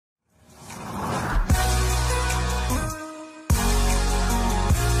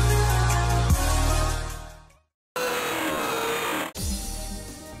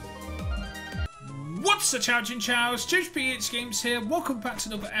What's the challenging chows? JPH Games here. Welcome back to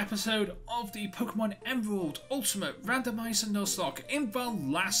another episode of the Pokemon Emerald Ultimate Randomizer Nuzlocke. In the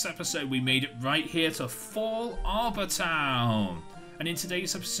last episode, we made it right here to Fall Arbor Town. And in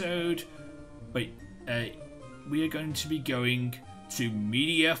today's episode, we are going to be going to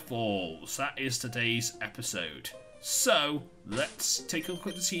Meteor Falls. That is today's episode. So, let's take a look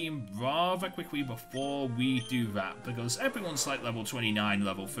at the team rather quickly before we do that, because everyone's like level 29,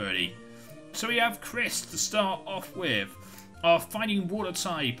 level 30. So we have Chris to start off with, our Fighting Water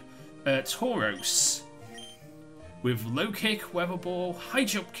type, Tauros, with Low Kick, Weather Ball, High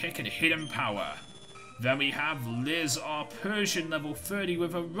Jump Kick and Hidden Power. Then we have Liz, our Persian, level 30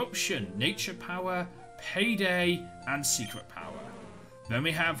 with Eruption, Nature Power, Payday and Secret Power. Then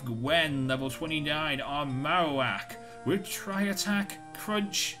we have Gwen, level 29, our Marowak, with Tri Attack,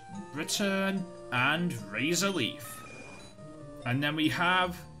 Crunch, Return and Razor Leaf. And then we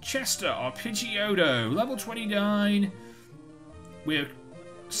have Chester, our Pidgeotto, level 29, with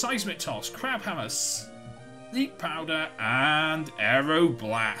Seismic Toss, Crab Hammer, Sleep Powder, and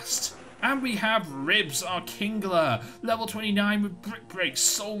Aeroblast. And we have Ribs, our Kingler, level 29, with Brick Break,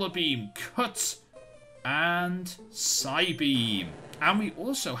 Solar Beam, Cut, and Psybeam. And we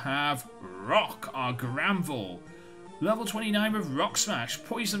also have Rock, our Granville, level 29 with Rock Smash,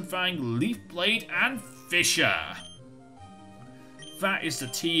 Poison Fang, Leaf Blade, and Fissure. That is the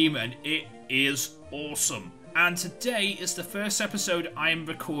team, and it is awesome. And today is the first episode I am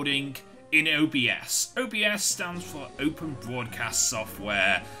recording in OBS. OBS stands for Open Broadcast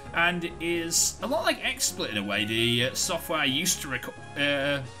Software, and is a lot like XSplit in a way, the software I used to record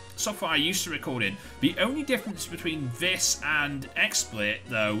in. The only difference between this and XSplit,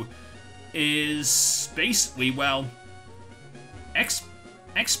 though, is basically, well,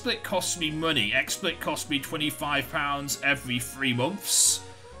 XSplit costs me money. XSplit costs me £25 every 3 months,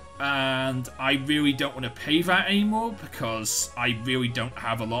 and I really don't want to pay that anymore because I really don't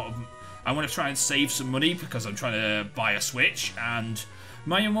have a lot of... I want to try and save some money because I'm trying to buy a Switch, and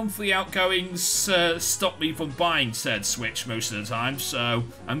my monthly outgoings stop me from buying said Switch most of the time, so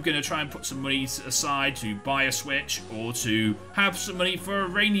I'm going to try and put some money aside to buy a Switch or to have some money for a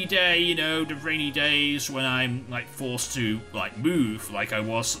rainy day, you know, the rainy days when I'm like forced to like move like I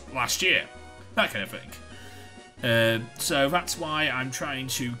was last year, that kind of thing. So that's why I'm trying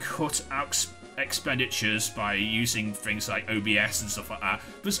to cut out expenditures by using things like OBS and stuff like that,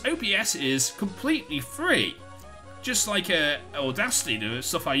 because OBS is completely free. Just like Audacity, the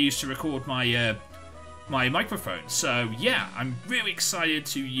stuff I use to record my my microphone. So yeah, I'm really excited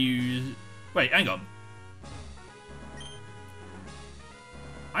to use... Wait, hang on.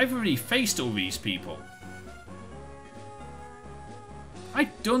 I've already faced all these people.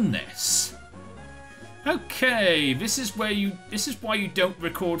 I've done this. Okay, this is why you don't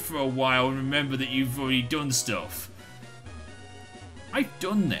record for a while and remember that you've already done stuff. I've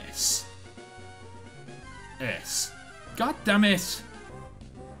done this. Yes. God damn it.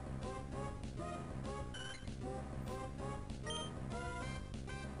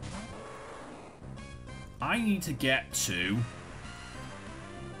 I need to get to...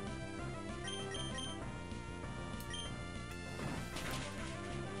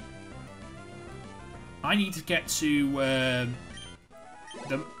 I need to get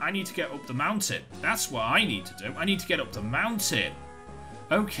up the mountain. That's what I need to do. I need to get up the mountain.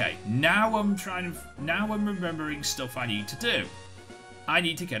 Okay, now I'm remembering stuff I need to do. I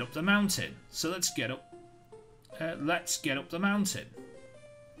need to get up the mountain. So let's get up the mountain.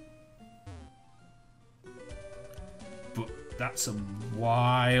 But that's a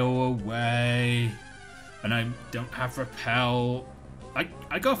while away. And I don't have repel. I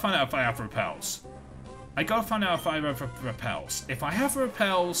gotta find out if I have repels. I gotta find out if I have repels. If I have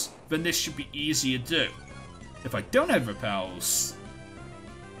repels, then this should be easier to do. If I don't have repels,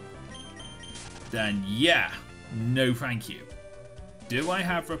 then yeah, no thank you. Do I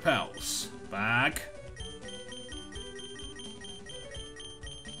have repels? Bag.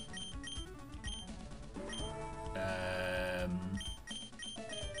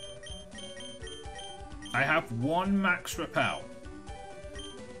 I have 1 max repel.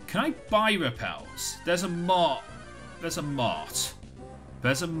 Can I buy repels? There's a mart. There's a mart.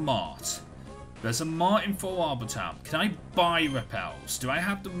 There's a mart. There's a mart in Fall Arbor Town. Can I buy repels? Do I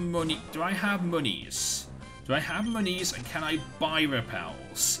have the money? Do I have monies? Do I have monies and can I buy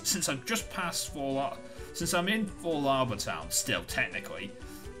repels? Since I've just passed since I'm in Fall Arbor Town still, technically,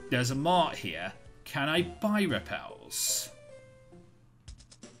 there's a mart here. Can I buy repels?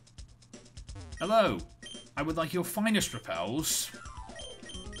 Hello. I would like your finest repels.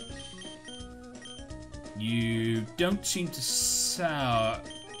 You don't seem to sell...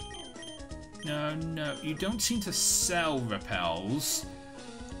 No, you don't seem to sell repels.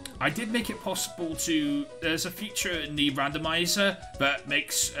 I did make it possible to... There's a feature in the randomizer that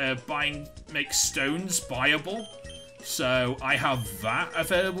makes stones buyable. So I have that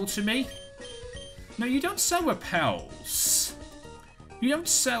available to me. No, you don't sell repels. You don't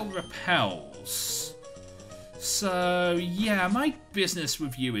sell repels. So, yeah, my business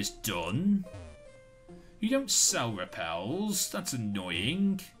with you is done. You don't sell repels. That's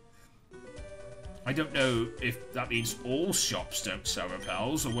annoying. I don't know if that means all shops don't sell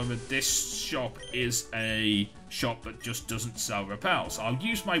repels or whether this shop is a shop that just doesn't sell repels. I'll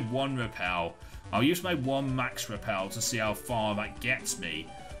use my one repel. I'll use my one max repel to see how far that gets me.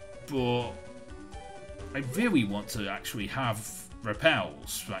 But I really want to actually have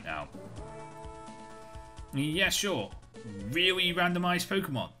repels right now. Yeah, sure. Really randomized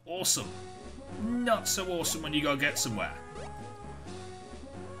Pokemon. Awesome. Not so awesome when you gotta get somewhere.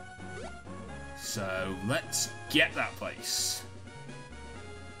 So, let's get that place.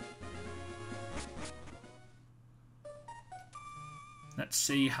 Let's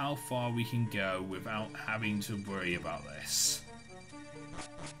see how far we can go without having to worry about this.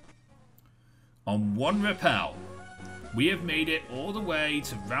 On one repel, we have made it all the way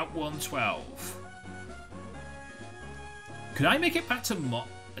to Route 112. Could I make it back to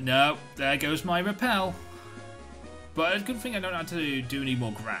No, there goes my repel. But it's a good thing I don't have to do any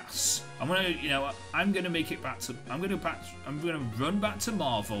more grass. I'm gonna make it back to. I'm gonna run back to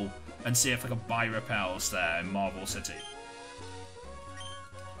Marvel and see if I can buy repels there in Marvel City.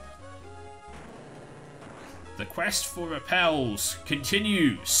 The quest for repels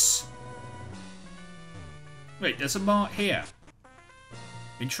continues. Wait, there's a mart here.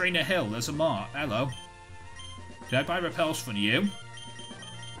 In Trainer Hill, there's a mart. Hello. Did I buy repels from you?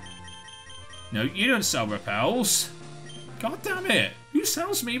 No, you don't sell repels. God damn it! Who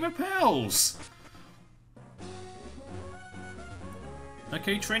sells me repels?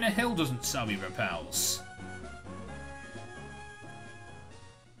 Okay, Trainer Hill doesn't sell me repels.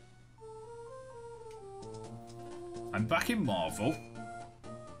 I'm back in Marvel.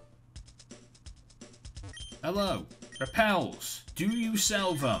 Hello. Repels. Do you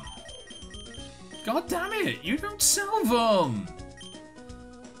sell them? God damn it! You don't sell them!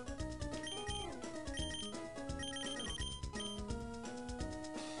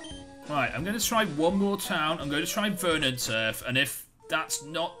 Right, I'm going to try one more town. I'm going to try Vernon Turf, and if that's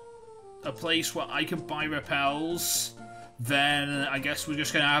not a place where I can buy repels, then I guess we're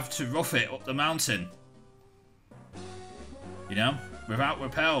just going to have to rough it up the mountain. You know? Without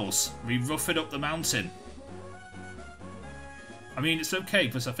repels. We rough it up the mountain. I mean, it's okay,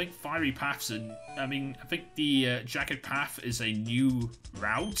 because I think Fiery Paths and... I think the Jagged Path is a new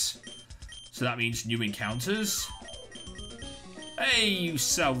route. So that means new encounters. Hey, you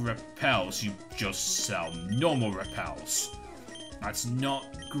sell repels. You just sell normal repels. That's not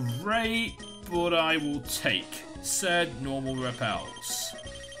great, but I will take said normal repels.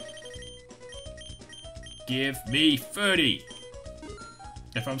 Give me 30.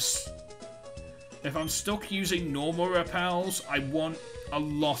 If I'm stuck using normal repels, I want a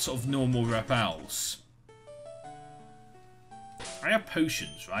lot of normal repels. I have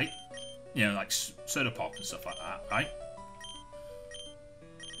potions, right? You know, like soda pop and stuff like that, right?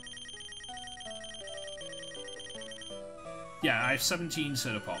 Yeah, I have 17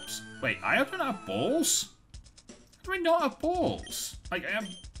 soda pops. Wait, I don't have balls? How do I not have balls? Like, I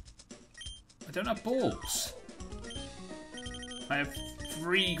don't have balls. I have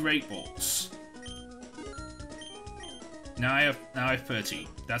 3 great balls. Now I have 13.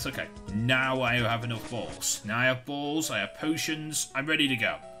 That's okay. Now I have enough balls. Now I have balls, I have potions. I'm ready to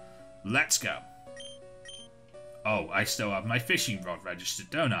go. Let's go. Oh, I still have my fishing rod registered,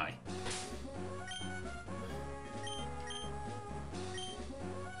 don't I?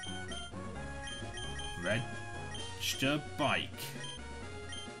 Register bike.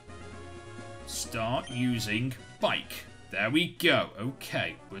 Start using bike. There we go.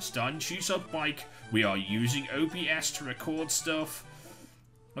 Okay, we're starting to use our bike. We are using OBS to record stuff.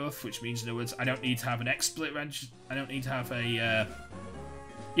 Which means, in other words, I don't need to have an XSplit I don't need to have a...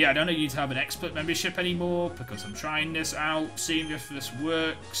 I don't need to have an XSplit membership anymore because I'm trying this out, seeing if this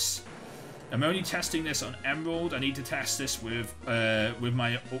works. I'm only testing this on Emerald. I need to test this with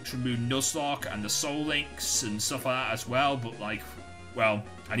my Ultra Moon Nuzlocke and the Soul Links and stuff like that as well. But like, well,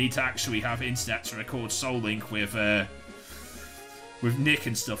 I need to actually have internet to record Soul Link with Nick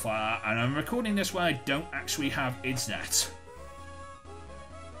and stuff like that. And I'm recording this where I don't actually have internet.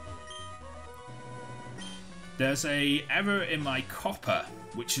 There's a error in my copper,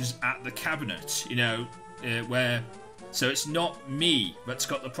 which is at the cabinet. You know, where So it's not me that's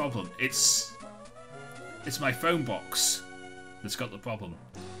got the problem. It's my phone box that's got the problem.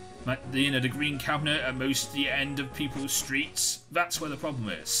 The green cabinet at most of the end of people's streets, that's where the problem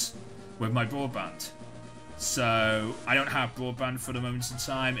is with my broadband. So I don't have broadband for the moment in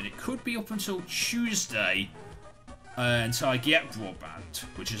time, and it could be up until Tuesday until I get broadband,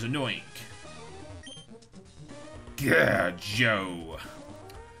 which is annoying. Gah, Joe.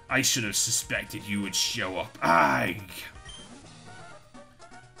 I should have suspected you would show up. I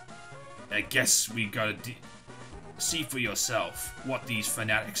guess we gotta see for yourself what these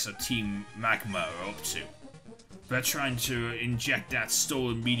fanatics of Team Magma are up to. They're trying to inject that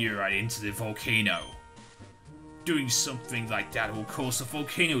stolen meteorite into the volcano. Doing something like that will cause the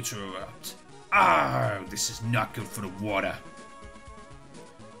volcano to erupt. This is not good for the water.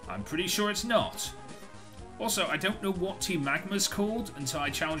 I'm pretty sure it's not. Also, I don't know what Team Magma's called until I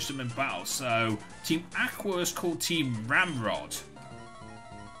challenged them in battle, so Team Aqua is called Team Ramrod.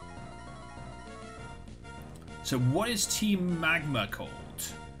 So what is Team Magma called?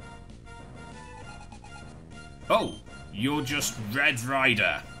 Oh, you're just Red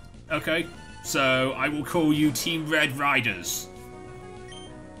Rider. Okay, so I will call you Team Red Riders.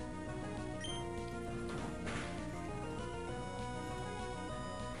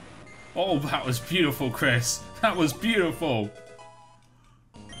 Oh, that was beautiful, Chris. That was beautiful.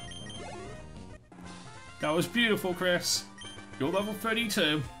 That was beautiful, Chris. You're level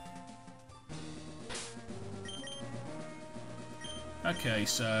 32. Okay,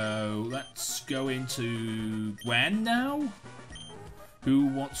 so let's go into Gwen now. Who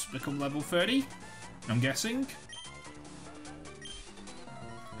wants to become level 30? I'm guessing.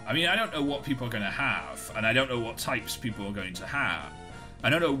 I mean, I don't know what people are going to have, and I don't know what types people are going to have. I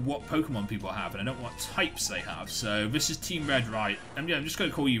don't know what Pokemon people have, and I don't know what types they have. So this is Team Red Rider. I'm just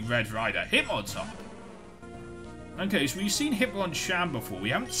going to call you Red Rider. Hitmontop. Okay, so we've seen Hitmonchan before. We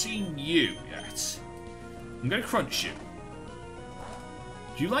haven't seen you yet. I'm going to crunch you.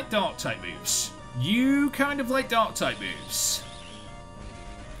 Do you like dark type moves? You kind of like dark type moves.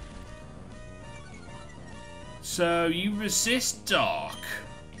 So you resist dark.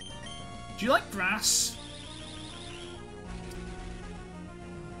 Do you like grass?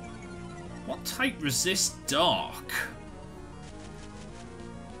 What type resists dark?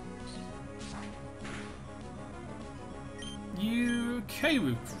 You okay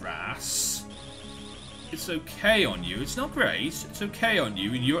with grass? It's okay on you. It's not great. It's okay on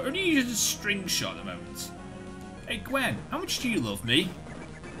you. And you're only using a string shot at the moment. Hey, Gwen, how much do you love me?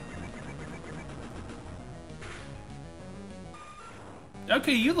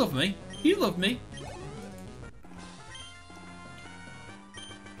 Okay, you love me. You love me.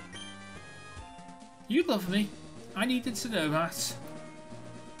 You love me. I needed to know that.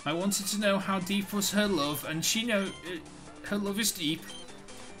 I wanted to know how deep was her love, and she knows her love is deep.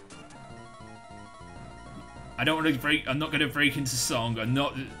 I don't want to break. I'm not going to break into song. I'm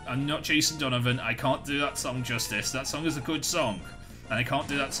not Jason Donovan. I can't do that song justice. That song is a good song, and I can't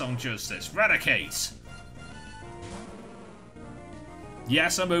do that song justice. Radicate.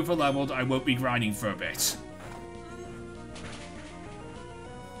 Yes, I'm over leveled. I won't be grinding for a bit.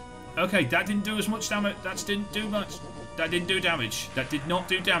 Okay, that didn't do as much damage. That didn't do much. That didn't do damage. That did not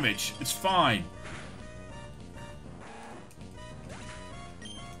do damage. It's fine.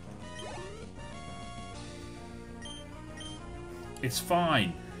 It's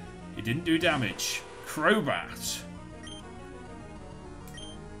fine. It didn't do damage. Crobat.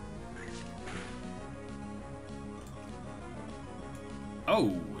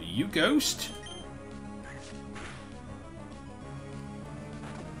 Oh, you ghost?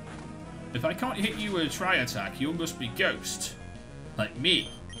 If I can't hit you with a tri-attack, you must be ghost. Like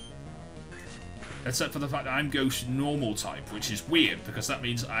me. Except for the fact that I'm ghost normal type, which is weird, because that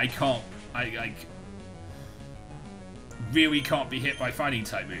means I can't... I really can't be hit by fighting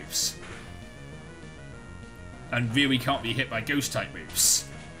type moves. And really can't be hit by ghost type moves.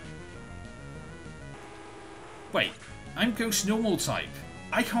 Wait, I'm ghost normal type.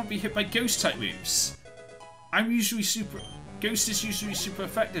 I can't be hit by ghost type moves. I'm usually super... Ghost is usually super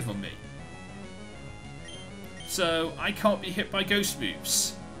effective on me. So I can't be hit by ghost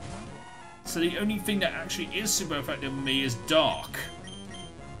moves. So the only thing that actually is super effective on me is dark.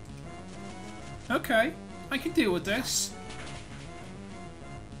 Okay, I can deal with this.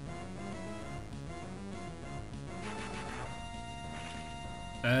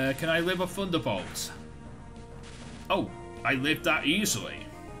 Can I live a Thunderbolt? Oh, I lived that easily.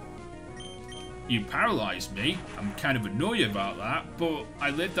 You paralyzed me. I'm kind of annoyed about that, but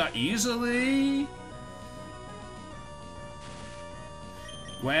I lived that easily.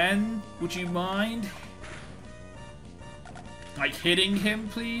 Gwen, would you mind? like hitting him,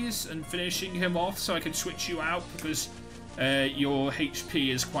 please, and finishing him off so I can switch you out because your HP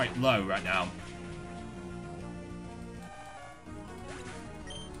is quite low right now.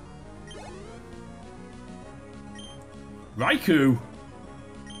 Raikou!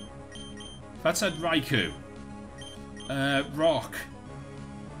 That said Raikou. Rock.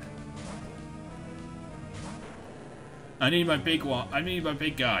 I need my big one. I need my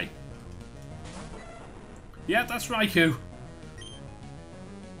big guy. Yeah, that's Raikou.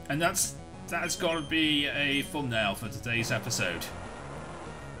 And that's got to be a thumbnail for today's episode.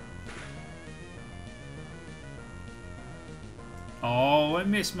 Oh, I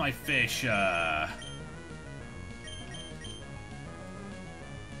missed my fish. And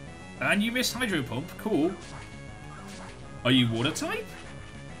you missed Hydro Pump. Cool. Are you water type?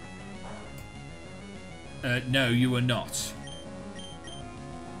 No, you are not.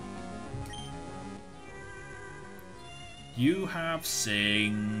 You have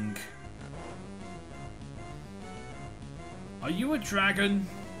Sing. Are you a dragon?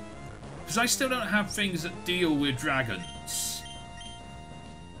 Because I still don't have things that deal with dragons.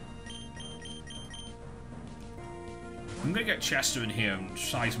 I'm gonna get Chester in here and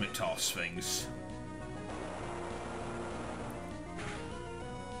seismic toss things.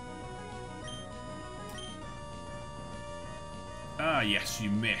 Ah, yes,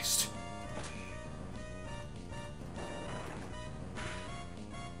 you missed.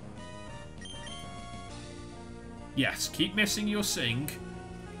 Yes, keep missing your Sing.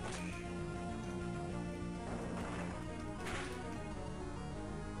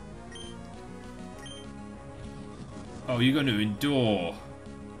 Oh, you're going to endure.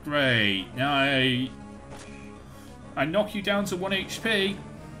 Great. Now I knock you down to 1 HP.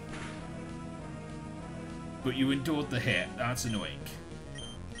 But you endured the hit. That's annoying.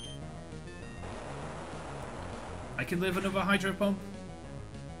 I can live another Hydro Pump.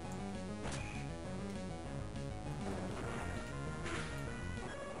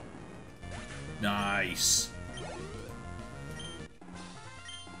 Nice.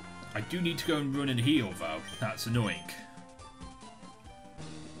 I do need to go and run and heal, though. That's annoying.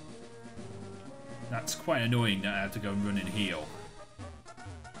 That's quite annoying that I have to go and run and heal.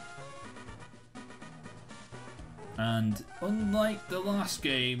 And unlike the last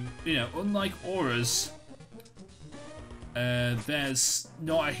game, you know, unlike Aura's, there's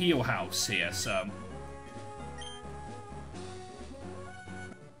not a heal house here, so...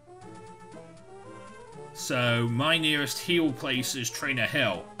 So, my nearest heal place is Trainer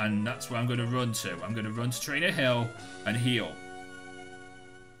Hill, and that's where I'm going to run to. I'm going to run to Trainer Hill and heal.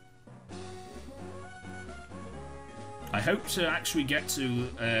 I hope to actually get to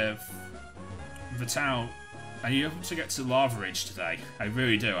the town. I hope to get to Lava Ridge today. I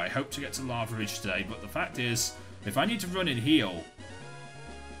really do. I hope to get to Lava Ridge today, but the fact is, if I need to run and heal,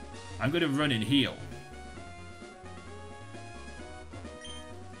 I'm going to run and heal.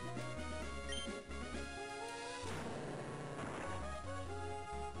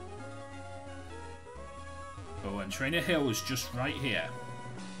 Oh, and Trainer Hill is just right here.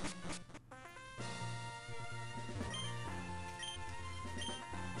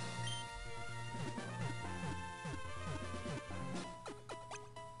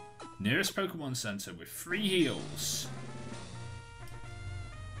 Nearest Pokemon Center with 3 heals.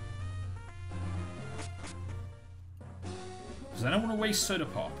 Because I don't want to waste Soda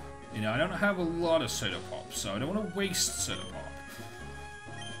Pop. You know, I don't have a lot of Soda Pop, so I don't want to waste Soda Pop.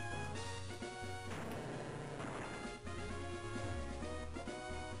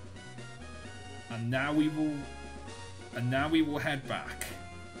 And now we will head back.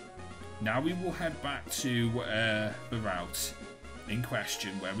 Now we will head back to the route in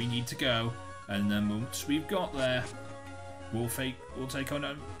question where we need to go, and then once we've got there, we'll take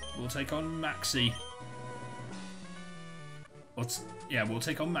on Maxie. Yeah, we'll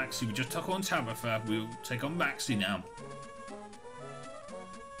take on Maxie. We just took on Tabitha. We'll take on Maxie now.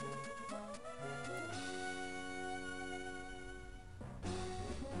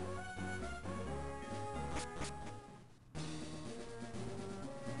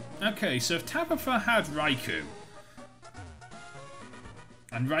 Okay, so if Tabitha had Raikou,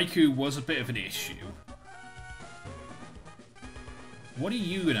 and Raikou was a bit of an issue, what are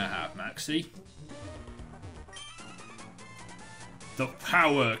you gonna have, Maxie? The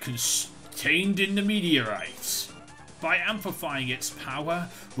power contained in the meteorite. By amplifying its power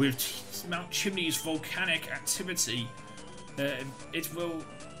with Mount Chimney's volcanic activity, it will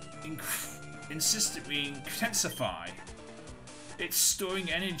insistently intensify. Its storing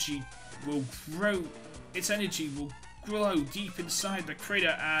energy will grow. Its energy will grow deep inside the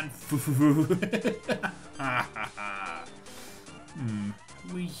crater and...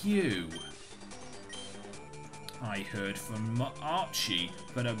 Who are you? I heard from Archie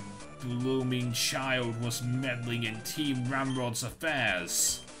that a blooming child was meddling in Team Ramrod's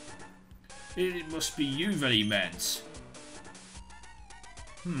affairs. It must be you that he meant.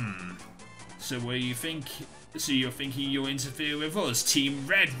 So where you think... So you're thinking you'll interfere with us, Team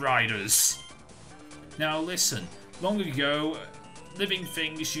Red Riders? Now listen, long ago, living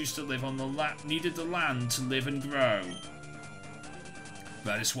things used to live on the needed the land to live and grow.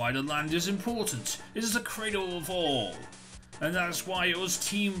 That is why the land is important. It is the cradle of all. And that is why us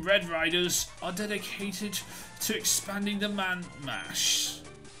Team Red Riders are dedicated to expanding the Mash.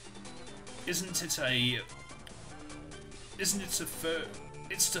 It's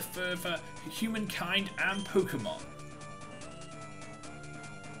to further humankind and Pokémon.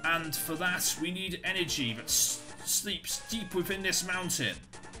 And for that, we need energy that sleeps deep within this mountain.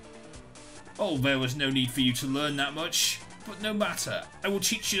 Oh, there was no need for you to learn that much. But no matter, I will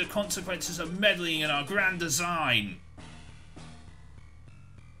teach you the consequences of meddling in our grand design.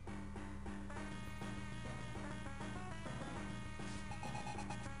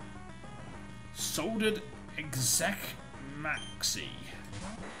 Soldered Exec Maxie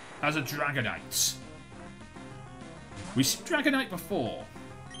as a Dragonite. We've seen Dragonite before,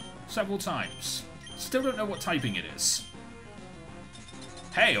 several times. Still don't know what typing it is.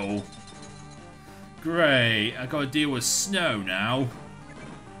 Hail? Great, I gotta deal with snow now.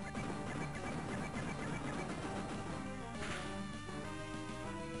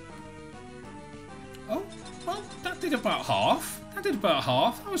 Oh, well, that did about half.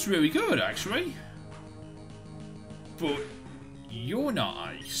 That was really good, actually. But you're not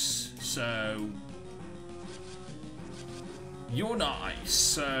ice, so... You're not ice,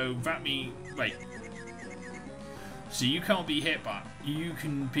 so that means... Wait. So you can't be hit by... You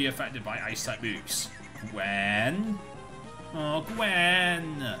can be affected by ice-type moves. Gwen? Oh,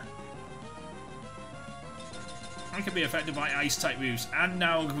 Gwen! I can be affected by ice-type moves, and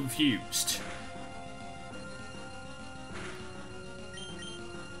now I'm confused.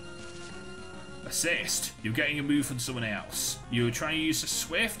 Assist. You're getting a move from someone else. You were trying to use a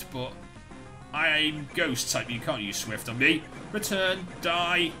Swift, but I'm Ghost type. You can't use Swift on me. Return.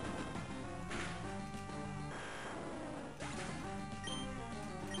 Die.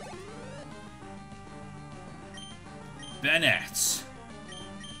 Bennett.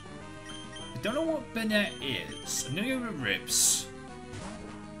 I don't know what Bennett is. I'm gonna go with Ribs.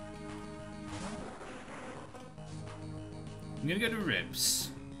 I'm gonna go to Ribs.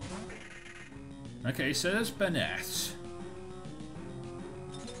 Okay, so there's Bennett.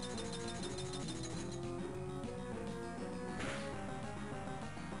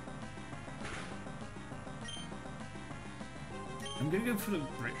 I'm gonna go for the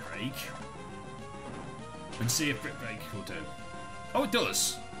Brick Break and see if Brick Break will do. Oh, it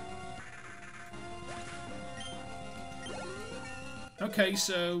does! Okay,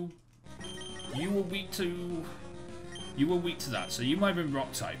 so you were weak to that, so you might have been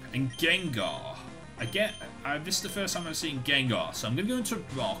Rock type. And Gengar. Again, this is the first time I've seen Gengar, so I'm going to go into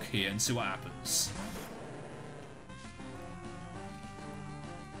Rock here and see what happens.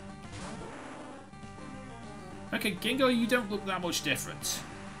 Okay, Gengar, you don't look that much different.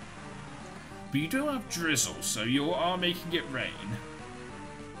 But you do have Drizzle, so you are making it rain.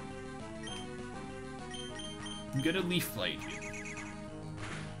 I'm going to Leaf Blade you.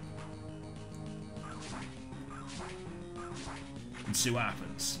 And see what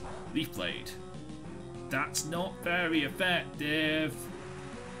happens. Leaf Blade. That's not very effective.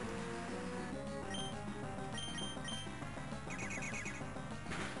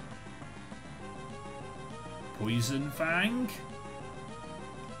 Poison Fang.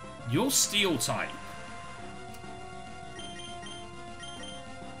 You're Steel type.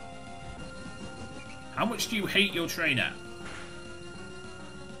 How much do you hate your trainer?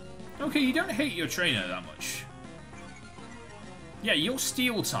 Okay, you don't hate your trainer that much. Yeah, you're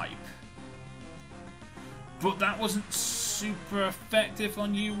Steel type. But that wasn't super effective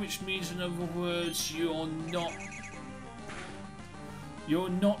on you, which means, in other words, you're not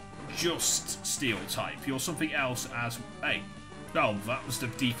just Steel type. You're something else as... Hey. Oh, that was the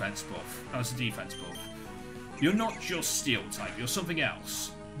defense buff. That was the defense buff. You're not just Steel type. You're something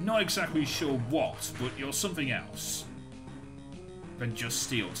else. Not exactly sure what, but you're something else than just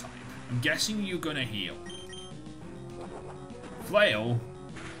Steel type. I'm guessing you're gonna heal. Flail?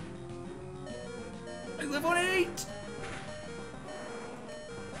 I live on 8!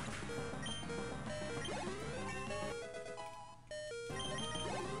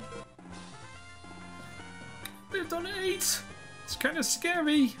 Lived on 8! It's kind of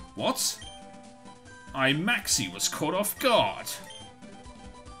scary. What? Maxie was caught off guard.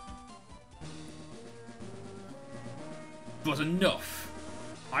 But enough.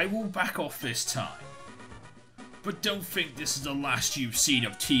 I will back off this time. But don't think this is the last you've seen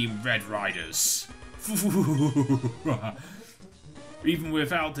of Team Red Riders. Even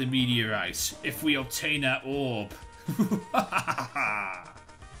without the meteorite, if we obtain that orb.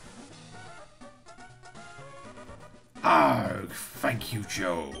 Arrgh, thank you,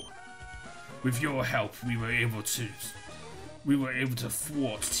 Joe. With your help, we were able to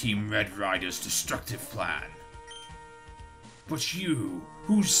thwart Team Red Rider's destructive plan. But you,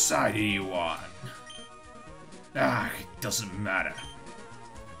 whose side are you on? It doesn't matter.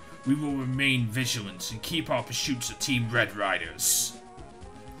 We will remain vigilant and keep our pursuits of Team Red Riders.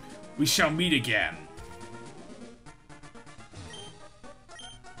 We shall meet again.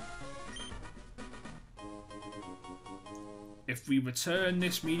 If we return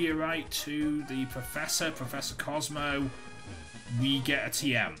this meteorite to the Professor Cosmo, we get a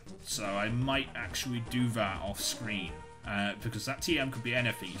TM. So I might actually do that off screen. Because that TM could be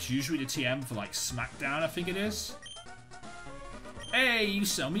anything. It's usually the TM for like SmackDown, I think it is. Hey, you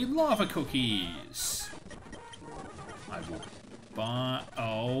sell me lava cookies. I will buy...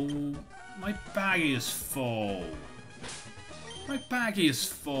 Oh, my bag is full. My bag is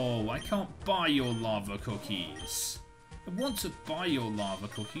full. I can't buy your lava cookies. I want to buy your lava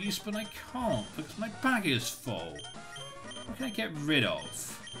cookies, but I can't because my bag is full. What can I get rid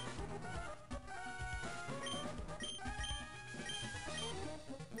of?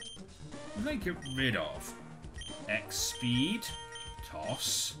 What can I get rid of? X speed.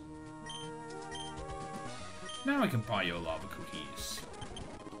 Toss. Now I can buy your lava cookies.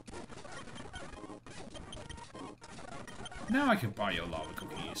 Now I can buy your lava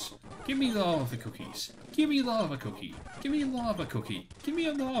cookies. Give me lava cookies. Give me lava cookie. Give me a lava cookie. Give me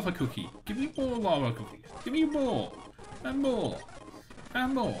a lava cookie. Give me more lava cookies. Give me more. And more.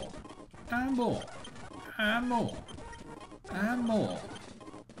 And more. And more. And more. And more.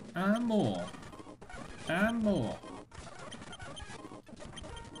 And more. And more.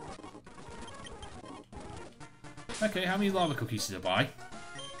 Okay, how many lava cookies did I buy?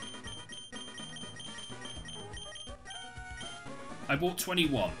 I bought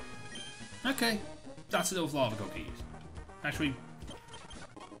 21. Okay, that's enough lava cookies. Actually,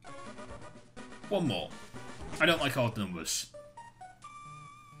 one more. I don't like odd numbers.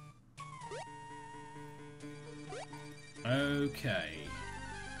 Okay.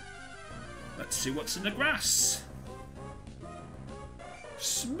 Let's see what's in the grass.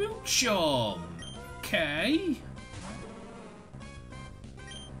 Smoochum. Okay.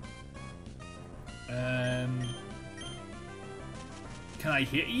 Can I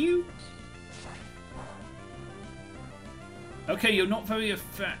hit you? Okay, you're not very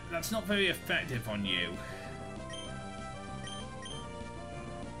that's not very effective on you.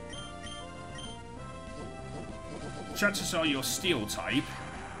 Chances are you're steel type.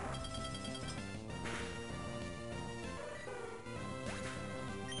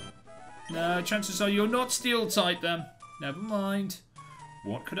 No, chances are you're not steel type then. Never mind.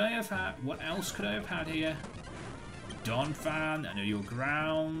 What could I have had? What else could I have had here? Don Fan, I know you're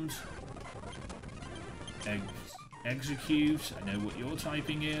ground. Execute, I know what your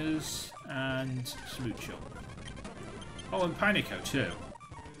typing is. And Smoochum. Oh, and Panico too.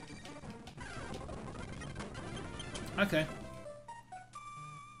 Okay.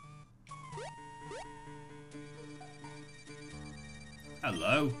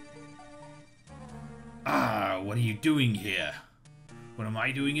 Hello. What are you doing here? What am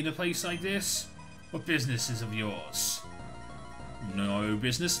I doing in a place like this? What business is of yours? No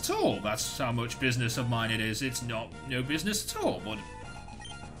business at all. That's how much business of mine it is. It's not no business at all. But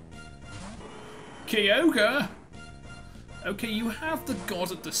Kyogre? Okay, you have the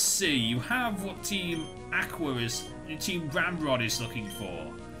God of the Sea. You have what Team Aqua is, Team Ramrod is looking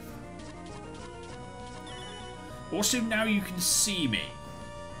for. Also, now you can see me.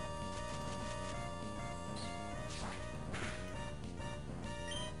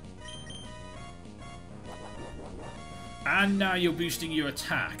 And now you're boosting your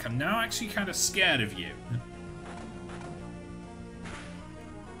attack. I'm now actually kind of scared of you.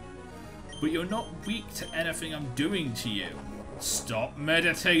 But you're not weak to anything I'm doing to you. Stop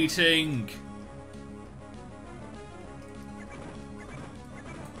meditating!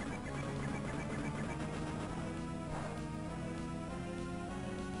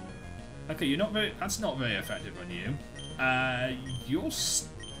 Okay, you're not very... That's not very effective on you. You're...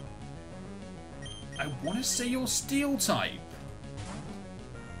 I want to say you're steel type.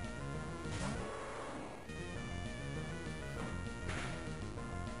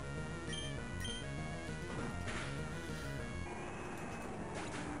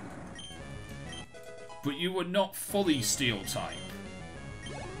 but you were not fully steel type.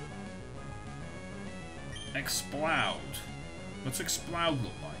 Explode. What's Explode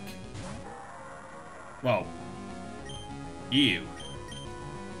look like? Well, ew.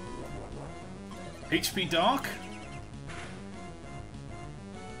 HP Dark?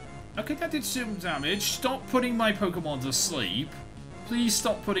 Okay, that did some damage. Stop putting my Pokemon to sleep. Please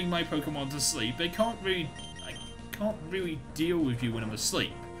stop putting my Pokemon to sleep. I can't really deal with you when I'm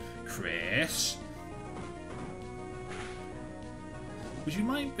asleep. Chris? Would you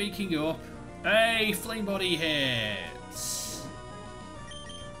mind waking up? Hey, Flame Body hits!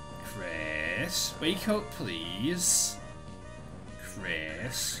 Chris, wake up, please.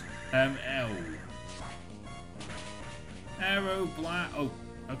 Chris. Arrow Black. Oh,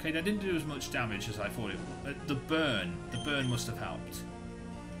 okay, that didn't do as much damage as I thought it would. The burn must have helped.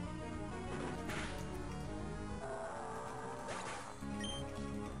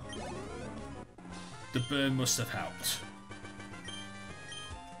 The burn must have helped.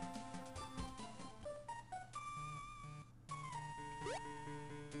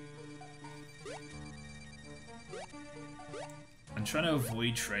 I'm trying to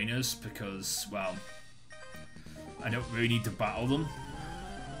avoid trainers because, well, I don't really need to battle them.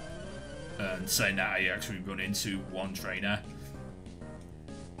 And saying that, I actually run into one trainer.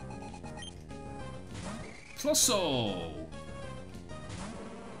 Plusso!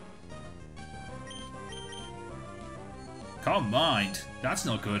 Can't mind. That's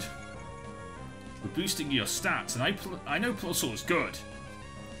not good. We're boosting your stats, and I know Plusso is good.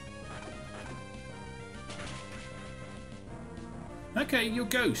 Okay, you're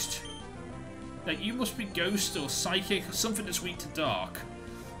Ghost. Like, you must be Ghost or Psychic or something that's weak to Dark.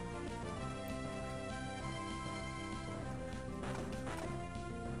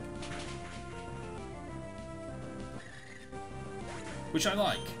 Which I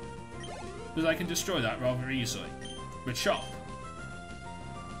like. Because I can destroy that rather easily. With Chop.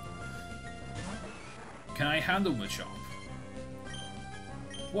 Can I handle Machop?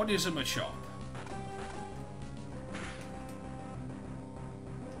 What is a Machop?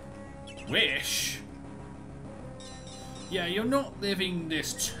 Wish? Yeah, you're not living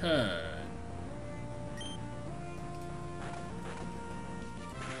this turn.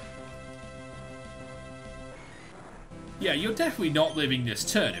 Yeah, you're definitely not living this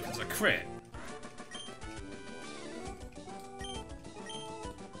turn if it's a crit.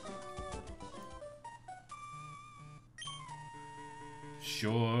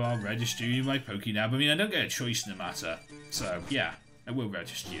 Sure, I'll register you in my Pokénab. I mean, I don't get a choice in the matter. So, yeah, I will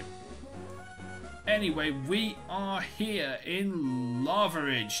register you. Anyway, we are here in Lava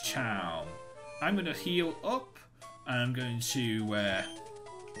Ridge Town. I'm going to heal up, and I'm going to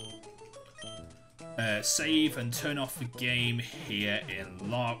save and turn off the game here in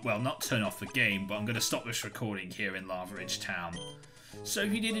well, not turn off the game, but I'm going to stop this recording here in Lava Ridge Town. So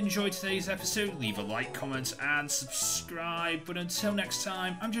if you did enjoy today's episode, leave a like, comment, and subscribe. But until next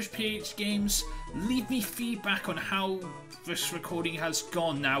time, I'm just PH Games. Leave me feedback on how this recording has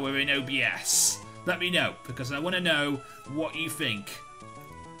gone now we're in OBS. Let me know, because I want to know what you think.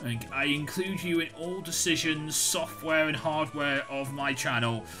 I include you in all decisions, software and hardware of my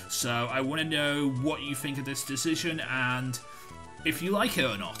channel, so I want to know what you think of this decision and if you like it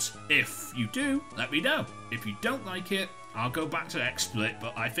or not. If you do, let me know. If you don't like it, I'll go back to XSplit,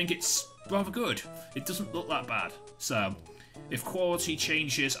 but I think it's rather good. It doesn't look that bad. So, if quality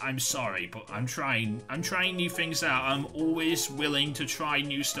changes, I'm sorry, but I'm trying new things out. I'm always willing to try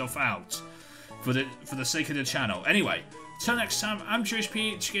new stuff out for the sake of the channel. Anyway, till next time, I'm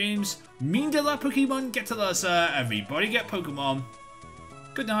PH Games. Mean de la Pokemon, get to the everybody get Pokemon.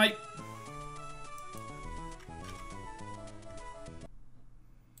 Good night.